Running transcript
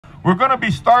We're going to be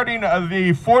starting the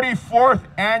 44th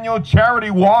annual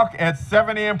charity walk at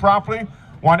 7 a.m. promptly.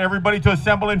 Want everybody to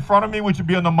assemble in front of me, which would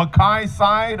be on the Mackay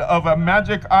side of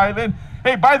Magic Island.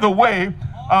 Hey, by the way,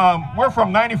 we're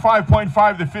from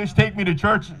 95.5 The Fish. Take me to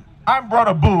church. I'm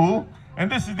Brother Boo,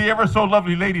 and this is the ever so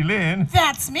lovely Lady Lynn.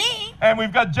 That's me. And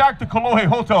we've got Jack the Kolohe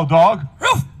Hotel Dog.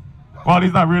 Roof. Well,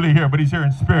 he's not really here, but he's here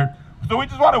in spirit. So we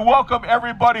just want to welcome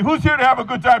everybody. Who's here to have a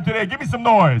good time today? Give me some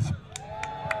noise.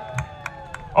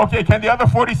 Okay, can the other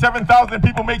 47,000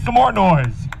 people make some more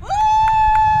noise? Woo!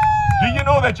 Do you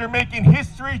know that you're making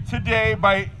history today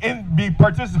by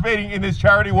participating in this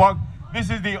charity walk? This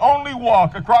is the only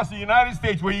walk across the United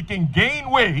States where you can gain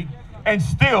weight and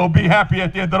still be happy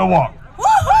at the end of the walk.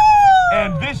 Woohoo!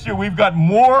 And this year we've got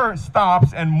more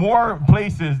stops and more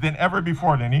places than ever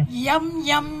before, Lenny. Yum,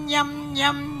 yum, yum,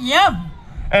 yum, yum.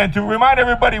 And to remind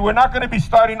everybody, we're not going to be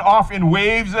starting off in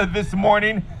waves this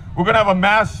morning. We're going to have a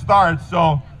mass start,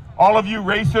 so all of you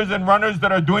racers and runners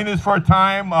that are doing this for a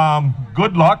time,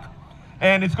 good luck.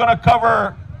 And it's going to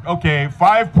cover,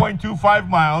 5.25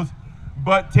 miles,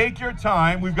 but take your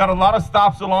time. We've got a lot of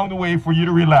stops along the way for you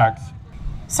to relax.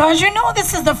 So as you know,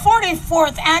 this is the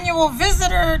 44th annual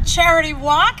Visitor Charity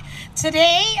Walk.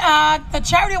 Today, the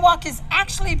charity walk is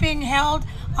actually being held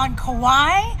on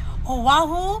Kauai,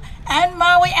 Oahu, and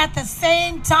Maui at the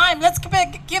same time. Let's give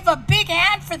a big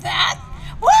hand for that.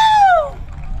 Woo!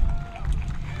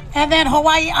 And then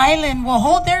Hawaii Island will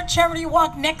hold their charity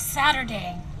walk next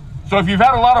Saturday. So if you've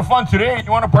had a lot of fun today and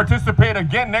you want to participate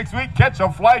again next week, catch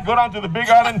a flight, go down to the Big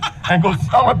Island and go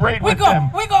celebrate with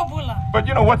them. We go, Bula. But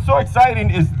you know what's so exciting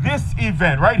is this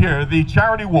event right here, the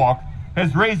charity walk,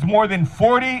 has raised more than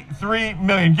 $43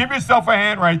 million. Give yourself a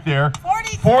hand right there.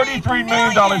 $43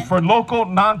 million for local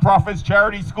nonprofits,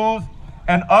 charity schools,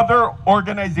 and other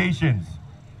organizations.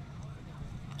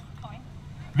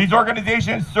 These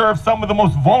organizations serve some of the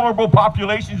most vulnerable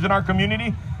populations in our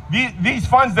community. These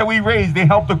funds that we raise, they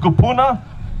help the kupuna,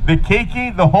 the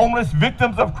keiki, the homeless,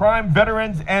 victims of crime,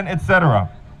 veterans, and etc.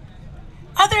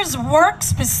 Others work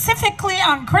specifically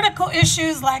on critical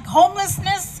issues like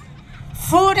homelessness,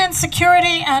 food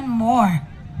insecurity, and more.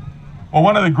 Well,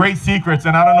 one of the great secrets,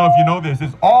 and I don't know if you know this,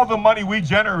 is all the money we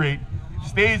generate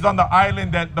stays on the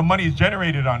island that the money is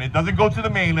generated on. It doesn't go to the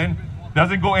mainland,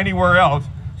 doesn't go anywhere else.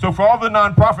 So for all the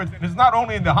nonprofits, and it's not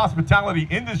only in the hospitality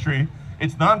industry,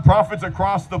 it's nonprofits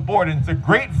across the board. And it's a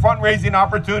great fundraising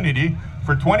opportunity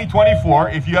for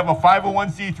 2024. If you have a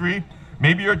 501c3,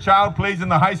 maybe your child plays in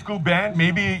the high school band,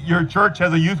 maybe your church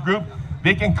has a youth group,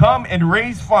 they can come and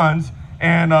raise funds.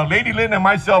 And Lady Lynn and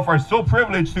myself are so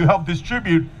privileged to help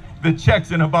distribute the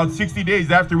checks in about 60 days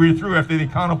after we're through, after they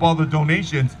count up all the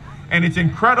donations. And it's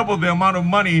incredible the amount of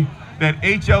money that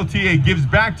HLTA gives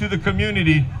back to the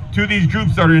community, to these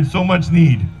groups that are in so much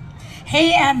need.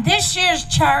 Hey, and this year's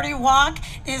charity walk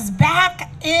is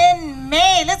back in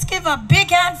May. Let's give a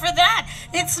big hand for that.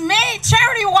 It's May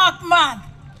Charity Walk Month.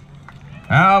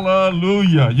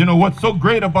 Hallelujah. You know what's so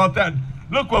great about that?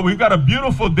 Look, we've got a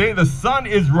beautiful day. The sun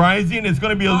is rising. It's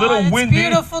going to be a little windy. It's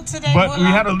beautiful today, but we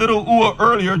had a little ooh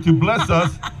earlier to bless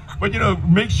us. But, you know,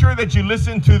 make sure that you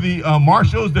listen to the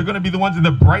marshals. They're going to be the ones in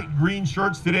the bright green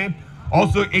shirts today.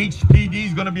 Also, HPD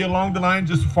is going to be along the line.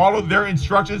 Just follow their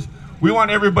instructions. We want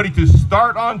everybody to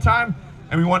start on time,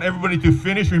 and we want everybody to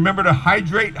finish. Remember to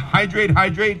hydrate,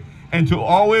 and to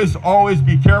always, always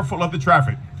be careful of the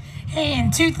traffic. Hey,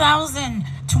 in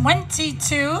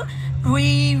 2022,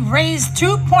 we raised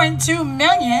 $2.2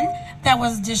 million that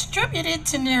was distributed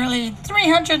to nearly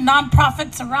 300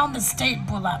 nonprofits around the state,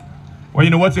 Bula. Well, you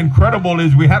know what's incredible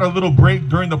is we had a little break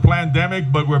during the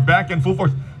pandemic, but we're back in full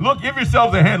force. Look, give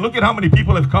yourselves a hand. Look at how many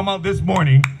people have come out this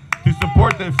morning to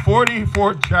support the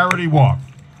 44th charity walk.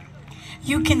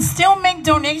 You can still make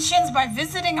donations by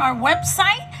visiting our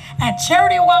website at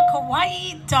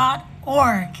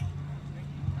CharityWalkHawaii.org.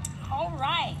 All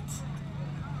right.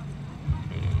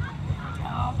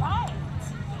 All right.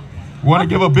 Want to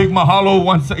give a big mahalo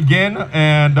once again,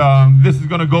 and this is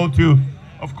going to go to,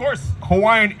 of course,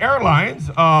 Hawaiian Airlines.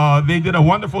 They did a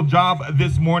wonderful job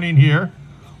this morning here.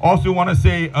 Also want to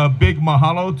say a big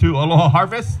mahalo to Aloha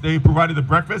Harvest. They provided the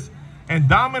breakfast. And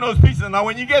Domino's Pizza. Now,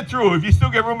 when you get through, if you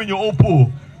still get room in your old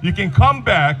pool, you can come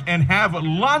back and have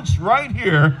lunch right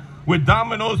here with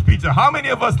Domino's Pizza. How many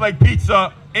of us like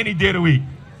pizza any day of the week?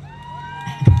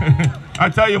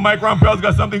 I tell you, Mike Rompel's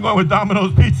got something going with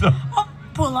Domino's Pizza. Oh,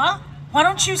 Bula, why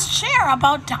don't you share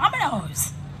about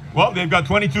Domino's? Well, they've got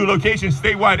 22 locations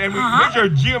statewide, and here's your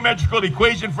geometrical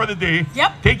equation for the day.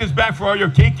 Yep. Take this back for all your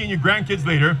cake and your grandkids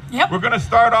later. Yep. We're going to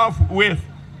start off with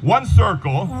one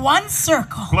circle. One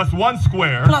circle. Plus one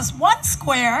square. Plus one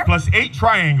square. Plus 8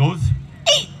 triangles.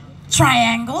 8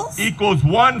 Triangles. Equals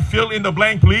 1, fill in the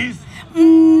blank, please.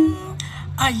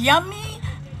 A yummy,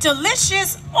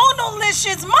 delicious,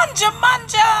 onolicious, manja,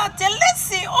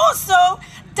 delicioso,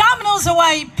 Domino's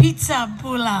Hawaii Pizza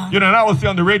Bula. You know, and I will say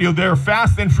on the radio, they're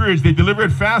fast and furious. They deliver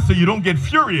it fast so you don't get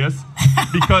furious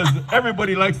because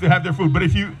everybody likes to have their food. But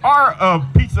if you are a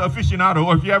pizza aficionado,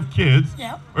 or if you have kids,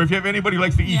 or if you have anybody who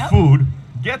likes to eat food,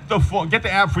 get the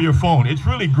app for your phone. It's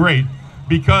really great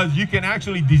because you can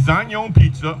actually design your own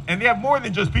pizza. And they have more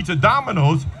than just pizza.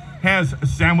 Domino's has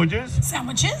sandwiches.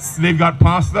 They've got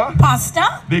pasta.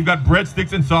 They've got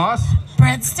breadsticks and sauce.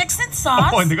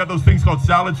 Oh, and they got those things called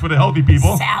salads for the healthy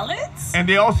people. And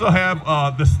they also have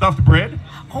the stuffed bread.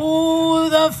 Oh,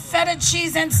 the feta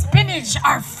cheese and spinach,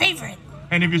 our favorite.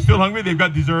 And if you're still hungry, they've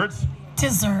got desserts.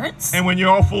 And when you're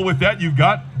all full with that, you've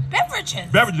got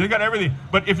beverages. They got everything.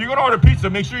 But if you're going to order pizza,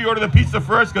 make sure you order the pizza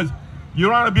first, because you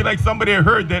don't want to be like somebody I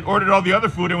heard that ordered all the other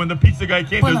food, and when the pizza guy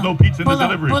came, there's no pizza in the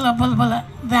delivery. Bula.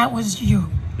 That was you.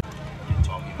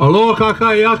 Aloha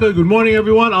kakayaka. Good morning,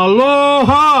 everyone.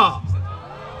 Aloha.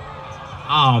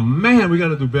 Oh man, we got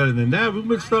to do better than that. We've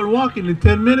been starting walking in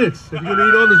 10 minutes. And you're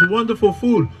going to eat all this wonderful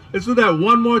food. Let's do that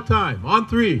one more time. On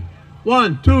 3.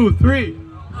 1, 2, 3.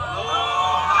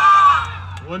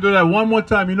 I want to do that one more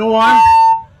time. You know why?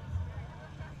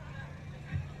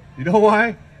 You know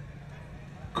why?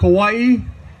 Kauai,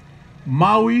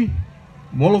 Maui,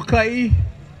 Molokai,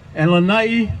 and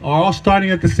Lanai are all starting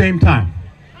at the same time.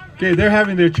 Okay, they're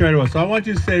having their charity walk. So I want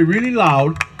you to say really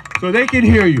loud so they can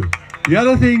hear you. The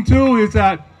other thing too is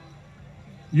that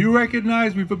you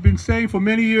recognize, we've been saying for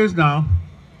many years now,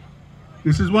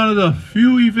 this is one of the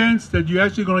few events that you're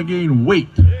actually going to gain weight.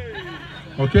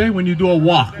 Okay, when you do a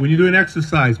walk, when you do an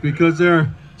exercise, because there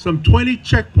are some 20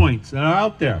 checkpoints that are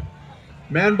out there,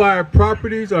 manned by our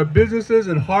properties, our businesses,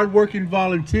 and hardworking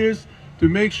volunteers to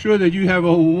make sure that you have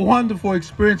a wonderful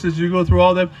experience as you go through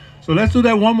all them. So let's do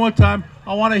that one more time.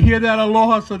 I want to hear that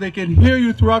aloha so they can hear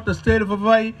you throughout the state of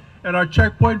Hawaii, and our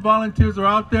checkpoint volunteers are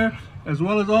out there, as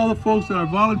well as all the folks that are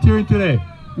volunteering today.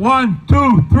 1,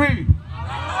 2, 3.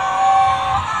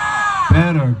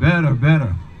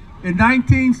 Better. In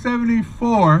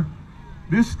 1974,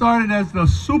 this started as the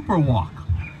Super Walk.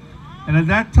 And at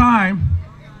that time,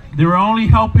 they were only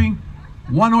helping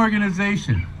one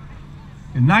organization.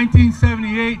 In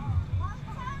 1978,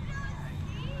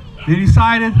 they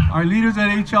decided, our leaders at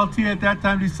HLT at that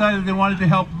time decided they wanted to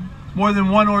help more than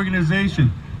one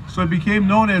organization. So it became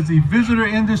known as the Visitor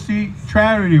Industry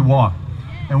Charity Walk.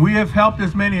 And we have helped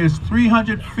as many as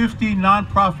 350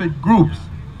 nonprofit groups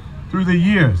through the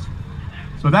years.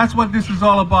 So that's what this is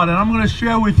all about. And I'm going to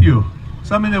share with you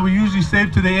something that we usually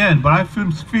save to the end, but I'm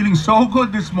feeling so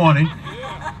good this morning,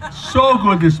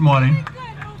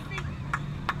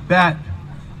 that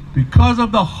because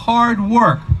of the hard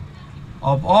work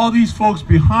of all these folks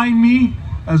behind me,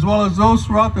 as well as those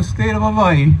throughout the state of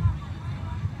Hawaii,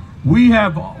 we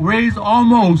have raised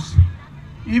almost,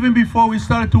 even before we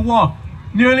started to walk,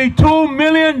 nearly $2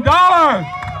 million.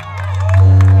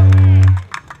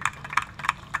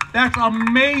 That's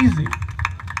amazing.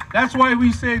 That's why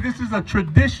we say this is a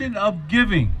tradition of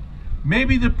giving.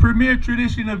 Maybe the premier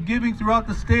tradition of giving throughout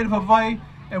the state of Hawaii,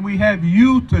 and we have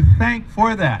you to thank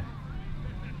for that.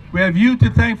 We have you to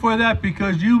thank for that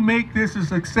because you make this a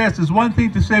success. It's one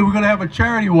thing to say we're going to have a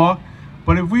charity walk,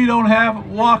 but if we don't have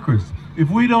walkers, if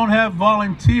we don't have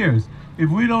volunteers, if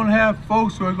we don't have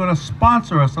folks who are going to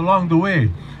sponsor us along the way,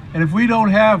 and if we don't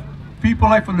have people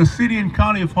like from the city and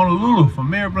county of Honolulu, from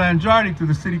Mayor Blangiardi to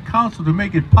the city council to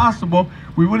make it possible,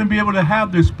 we wouldn't be able to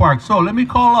have this park. So let me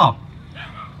call up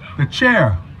the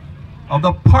chair of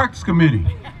the Parks Committee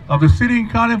of the city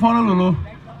and county of Honolulu,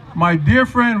 my dear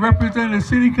friend representing the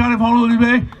city and county of Honolulu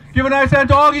Bay. Give a nice hand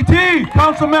to Augie T,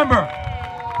 council member.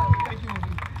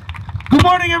 Good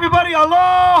morning, everybody.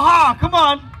 Aloha. Come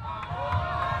on.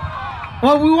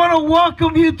 Well, we want to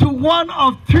welcome you to one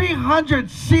of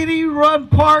 300 city-run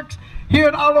parks here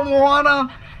in Ala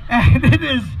Moana, and it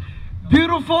is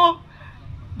beautiful.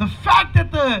 The fact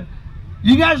that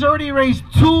you guys already raised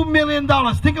 $2 million.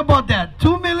 Think about that.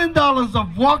 $2 million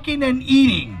of walking and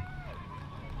eating.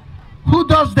 Who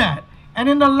does that? And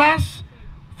in the last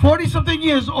 40-something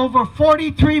years, over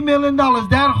 $43 million.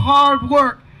 That hard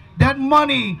work, that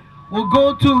money will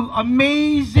go to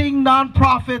amazing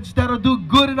nonprofits that'll do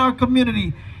good in our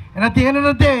community. And at the end of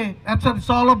the day, that's what it's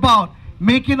all about,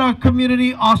 making our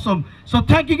community awesome. So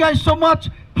thank you guys so much.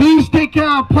 Please take care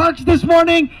of parks this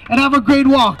morning and have a great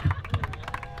walk.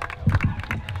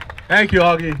 Thank you,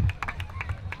 Augie.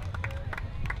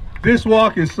 This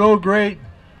walk is so great.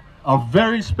 A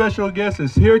very special guest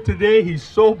is here today. He's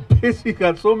so busy,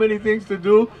 got so many things to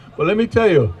do. But let me tell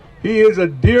you, He is a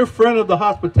dear friend of the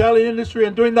hospitality industry,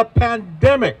 and during the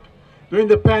pandemic,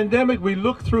 we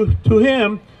looked through to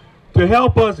him to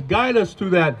help us, guide us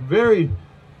through that very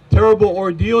terrible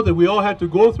ordeal that we all had to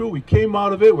go through. We came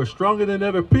out of it. We're stronger than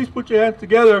ever. Please put your hands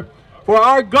together for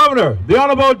our governor, the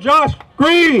Honorable Josh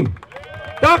Green.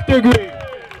 Dr. Green.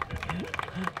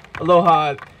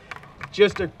 Aloha.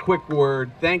 Just a quick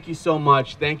word. Thank you so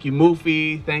much. Thank you,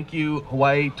 Mufi. Thank you,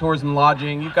 Hawaii Tours and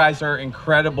Lodging. You guys are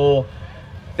incredible.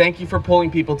 Thank you for pulling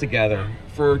people together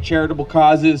for charitable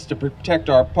causes, to protect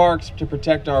our parks, to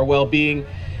protect our well-being.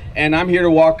 And I'm here to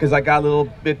walk because I got a little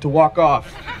bit to walk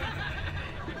off.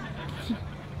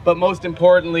 But most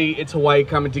importantly, it's Hawaii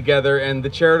coming together, and the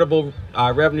charitable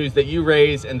revenues that you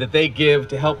raise and that they give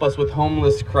to help us with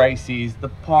homeless crises, the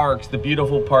parks, the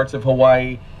beautiful parts of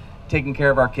Hawaii. Taking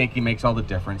care of our keiki makes all the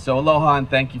difference. So aloha, and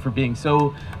thank you for being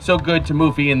so good to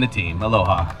Mufi and the team.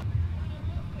 Aloha.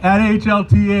 At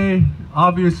HLTA,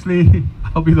 obviously,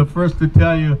 I'll be the first to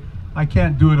tell you, I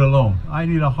can't do it alone. I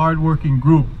need a hardworking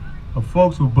group of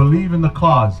folks who believe in the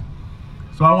cause.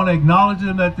 So I want to acknowledge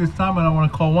them at this time, and I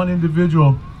want to call one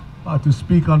individual to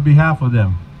speak on behalf of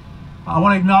them. I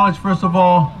want to acknowledge, first of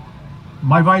all,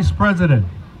 my Vice President,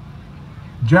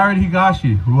 Jared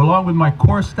Higashi, who along with my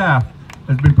core staff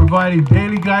has been providing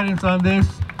daily guidance on this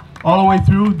all the way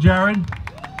through. Jared,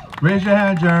 raise your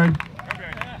hand, Jared.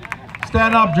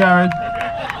 Stand up, Jared.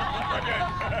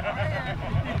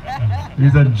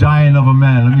 He's a giant of a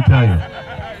man, let me tell you.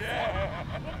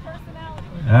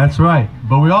 That's right.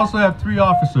 But we also have 3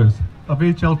 officers of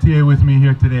HLTA with me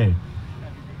here today.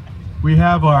 We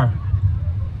have our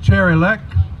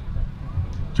chair-elect,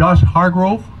 Josh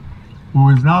Hargrove, who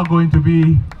is now going to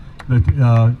be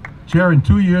the chair in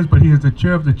 2 years, but he is the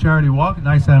chair of the Charity Walk.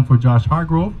 Nice hand for Josh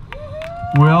Hargrove.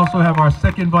 We also have our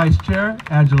second vice chair,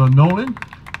 Angela Nolan,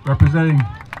 representing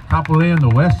Kapolei on the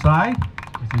west side.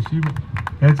 She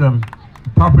heads of the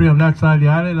property on that side of the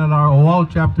island, and our Oahu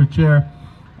chapter chair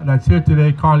that's here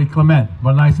today, Carly Clement.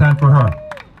 But a nice hand for her.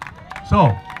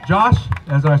 So, Josh,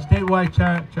 as our statewide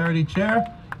charity chair,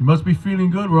 you must be feeling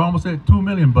good. We're almost at 2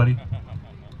 million, buddy.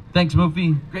 Thanks,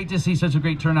 Mufi. Great to see such a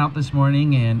great turnout this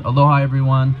morning, and aloha,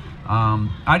 everyone.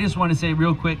 I just want to say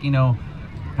real quick, you know,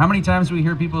 how many times we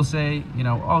hear people say, you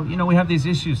know, oh, you know, we have these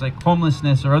issues like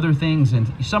homelessness or other things,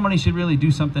 and somebody should really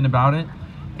do something about it.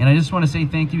 And I just want to say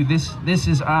thank you. This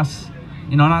is us,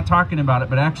 you know, not talking about it,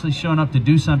 but actually showing up to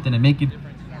do something and make it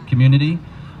community.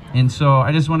 And so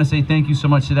I just want to say thank you so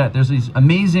much to that. There's these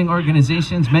amazing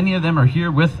organizations. Many of them are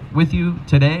here with you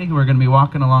today, who are going to be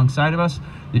walking alongside of us.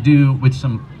 They do with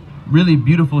some really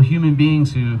beautiful human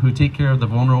beings who take care of the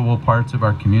vulnerable parts of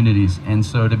our communities. And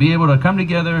so to be able to come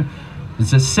together,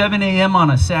 it's a 7 a.m.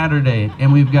 on a Saturday,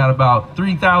 and we've got about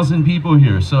 3,000 people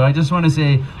here. So I just want to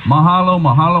say mahalo,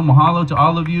 mahalo, mahalo to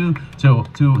all of you, to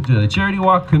the Charity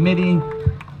Walk Committee.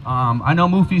 I know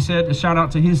Mufi said a shout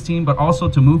out to his team, but also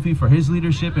to Mufi for his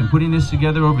leadership in putting this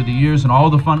together over the years and all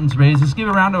the funds raised. Let's give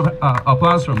a round of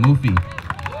applause for Mufi.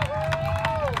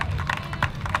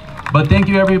 But thank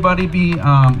you, everybody.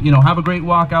 You know, have a great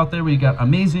walk out there. We got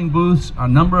amazing booths, a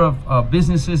number of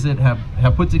businesses that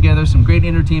have put together some great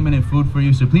entertainment and food for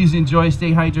you. So please enjoy,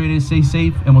 stay hydrated, stay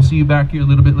safe, and we'll see you back here a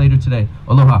little bit later today.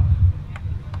 Aloha.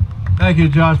 Thank you,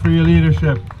 Josh, for your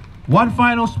leadership. One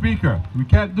final speaker. We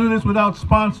can't do this without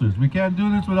sponsors. We can't do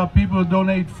this without people who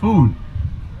donate food.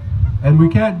 And we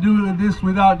can't do this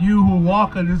without you who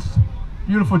walk on this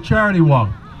beautiful charity walk.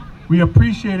 We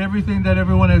appreciate everything that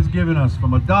everyone has given us,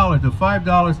 from $1 to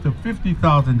 $5 to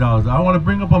 $50,000. I want to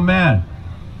bring up a man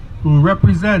who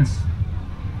represents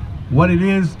what it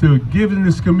is to give in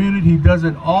this community. He does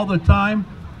it all the time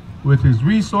with his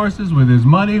resources, with his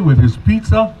money, with his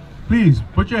pizza. Please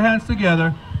put your hands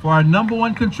together for our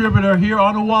 #1 contributor here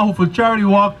on Oahu for Charity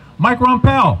Walk, Mike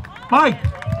Rompel. Mike,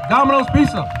 Domino's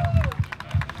Pizza.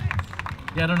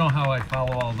 Yeah, I don't know how I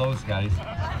follow all those guys.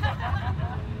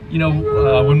 You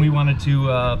know, when we wanted to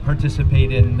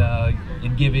participate in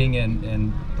giving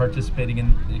and participating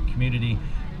in the community,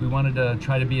 we wanted to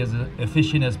try to be as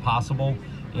efficient as possible,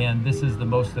 and this is the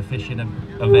most efficient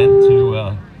event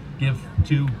to give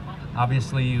to.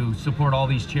 Obviously, you support all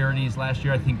these charities. Last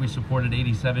year, I think we supported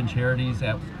 87 charities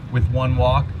with one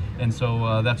walk, and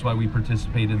so that's why we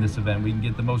participate in this event. We can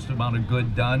get the most amount of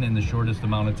good done in the shortest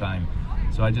amount of time.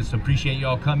 So I just appreciate you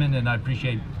all coming, and I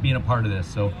appreciate being a part of this.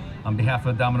 So on behalf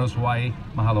of Domino's Hawaii,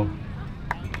 mahalo.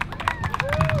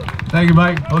 Thank you,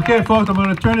 Mike. Okay, folks, I'm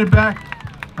going to turn it back.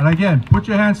 And again, put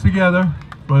your hands together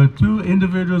for the 2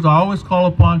 individuals I always call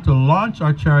upon to launch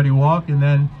our charity walk. And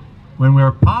then when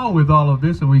we're power with all of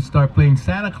this and we start playing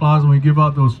Santa Claus and we give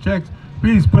out those checks,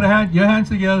 please put your hands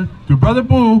together to Brother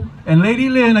Boo and Lady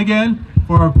Lynn again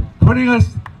for putting us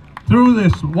through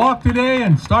this walk today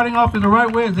and starting off in the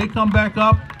right way as they come back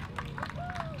up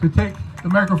to take the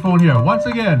microphone here. Once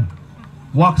again,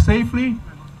 walk safely.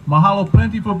 Mahalo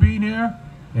plenty for being here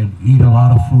and eat a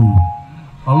lot of food.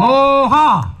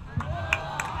 Aloha!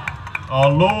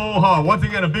 Aloha. Once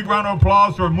again, a big round of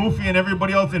applause for Mufi and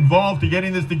everybody else involved to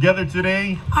getting this together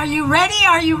today. Are you ready?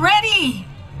 Are you ready?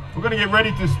 We're going to get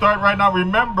ready to start right now.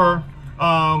 Remember,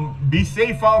 be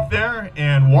safe out there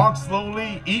and walk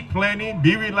slowly, eat plenty,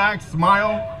 be relaxed,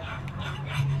 smile.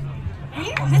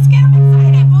 Let's get them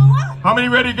excited, Bula. How many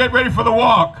ready? Get ready for the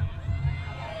walk.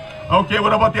 Okay,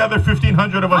 what about the other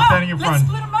 1,500 of us standing in front? Let's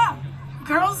split them up.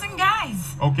 Girls and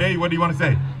guys. Okay, what do you want to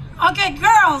say? Okay,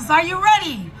 girls, are you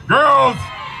ready? Girls!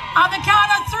 On the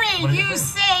count of three, you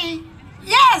say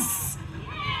yes.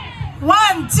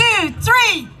 1, 2,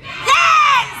 3.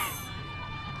 Yes!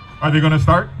 Are they going to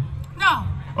start? No.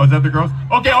 Oh, is that the girls?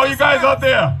 Okay, all you guys out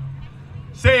there,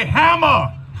 say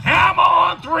hammer. Hammer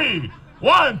on 3.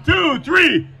 1, 2,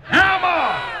 3.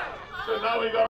 Hammer! So now we got